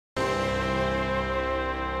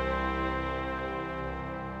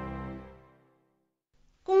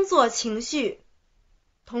工作情绪，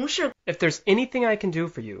同事 If there's anything I can do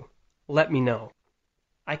for you, let me know.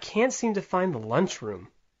 I can't seem to find the lunchroom.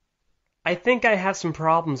 I think I have some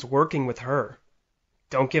problems working with her.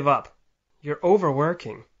 Don't give up. You're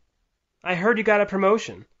overworking. I heard you got a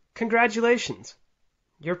promotion. Congratulations.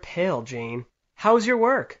 You're pale, Jane. How's your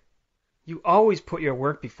work? You always put your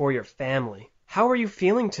work before your family. How are you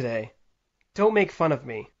feeling today? Don't make fun of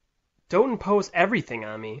me. Don't impose everything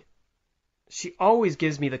on me. She always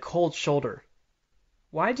gives me the cold shoulder.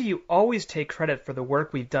 Why do you always take credit for the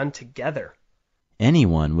work we've done together?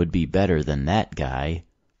 Anyone would be better than that guy.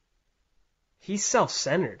 He's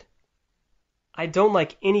self-centered. I don't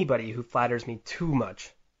like anybody who flatters me too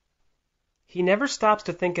much. He never stops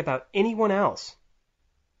to think about anyone else.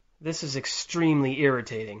 This is extremely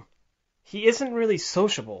irritating. He isn't really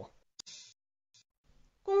sociable.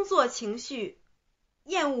 工作情绪，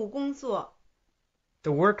厌恶工作。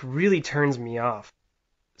The work really turns me off.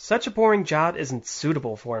 Such a boring job isn't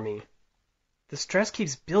suitable for me. The stress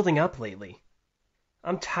keeps building up lately.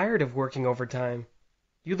 I'm tired of working overtime.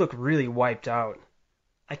 You look really wiped out.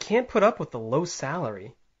 I can't put up with the low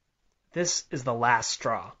salary. This is the last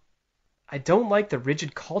straw. I don't like the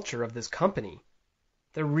rigid culture of this company.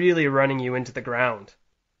 They're really running you into the ground.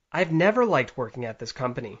 I've never liked working at this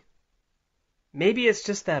company. Maybe it's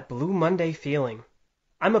just that Blue Monday feeling.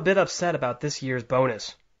 I'm a bit upset about this year's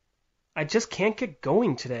bonus. I just can't get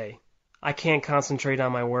going today. I can't concentrate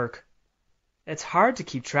on my work. It's hard to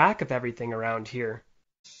keep track of everything around here.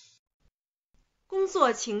 工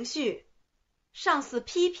作情绪，上司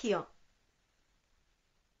批评。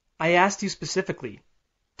I asked you specifically.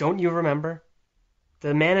 Don't you remember?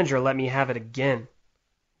 The manager let me have it again.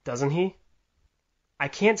 Doesn't he? I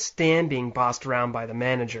can't stand being bossed around by the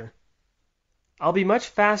manager. I'll be much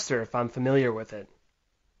faster if I'm familiar with it.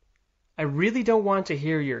 I really don't want to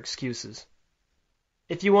hear your excuses.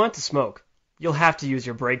 If you want to smoke, you'll have to use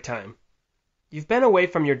your break time. You've been away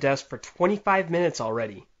from your desk for 25 minutes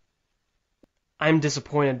already. I'm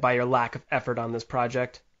disappointed by your lack of effort on this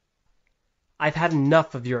project. I've had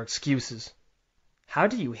enough of your excuses. How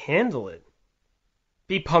do you handle it?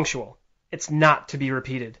 Be punctual. It's not to be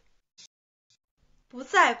repeated. 不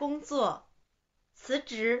再工作，辞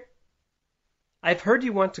职。I've heard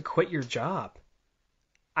you want to quit your job.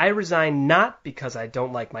 I resign not because I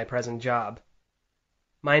don't like my present job.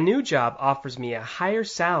 My new job offers me a higher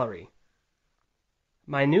salary.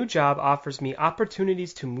 My new job offers me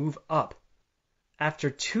opportunities to move up. After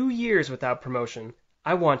 2 years without promotion,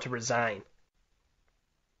 I want to resign.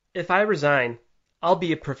 If I resign, I'll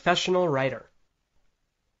be a professional writer.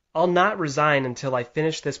 I'll not resign until I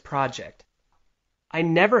finish this project. I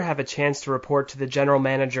never have a chance to report to the general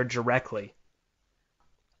manager directly.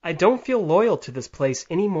 I don't feel loyal to this place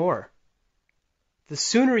anymore. The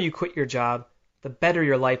sooner you quit your job, the better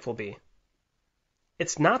your life will be.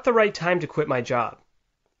 It's not the right time to quit my job.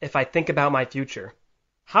 If I think about my future,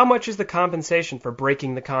 how much is the compensation for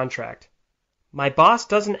breaking the contract? My boss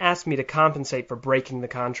doesn't ask me to compensate for breaking the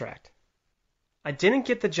contract. I didn't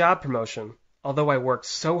get the job promotion, although I worked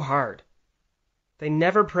so hard. They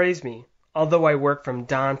never praise me, although I work from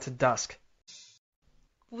dawn to dusk.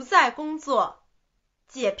 不再工作，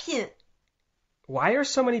解聘。Why are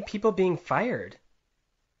so many people being fired?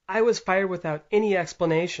 I was fired without any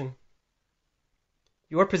explanation.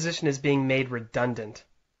 Your position is being made redundant.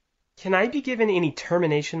 Can I be given any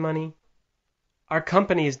termination money? Our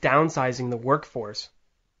company is downsizing the workforce.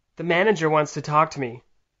 The manager wants to talk to me.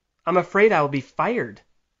 I'm afraid I will be fired.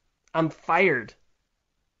 I'm fired.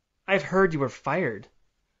 I've heard you were fired.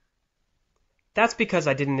 That's because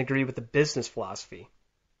I didn't agree with the business philosophy.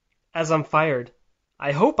 As I'm fired,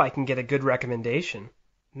 I hope I can get a good recommendation.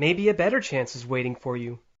 Maybe a better chance is waiting for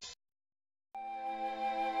you.